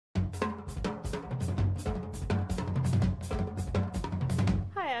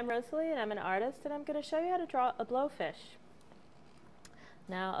I'm Rosalie and I'm an artist, and I'm going to show you how to draw a blowfish.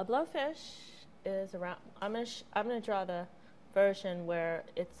 Now a blowfish is around, I'm going to draw the version where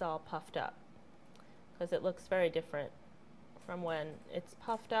it's all puffed up, because it looks very different from when it's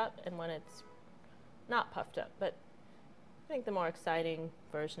puffed up and when it's not puffed up. But I think the more exciting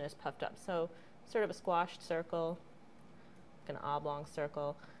version is puffed up. So sort of a squashed circle, like an oblong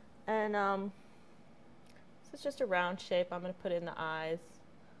circle, and so it's just a round shape. I'm going to put in the eyes,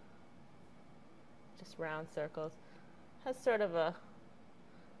 just round circles. Has sort of a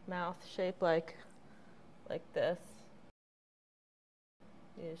mouth shape like this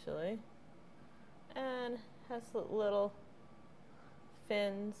usually, and has little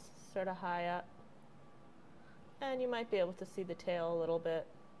fins sort of high up, and you might be able to see the tail a little bit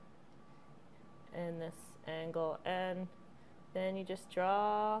in this angle. And then you just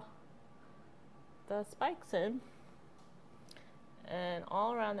draw the spikes in, and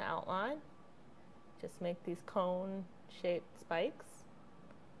all around the outline just make these cone shaped spikes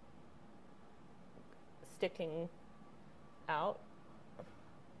sticking out,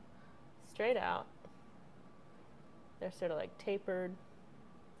 straight out. They're sort of like tapered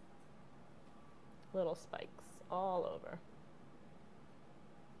little spikes all over.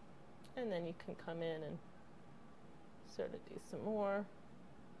 And then you can come in and sort of do some more,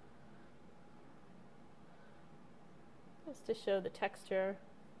 just to show the texture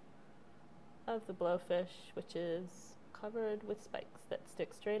of the blowfish, which is covered with spikes that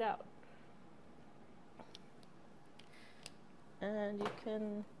stick straight out. And you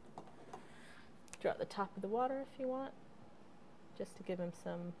can draw the top of the water if you want, just to give him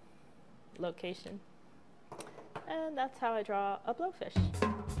some location. And that's how I draw a blowfish.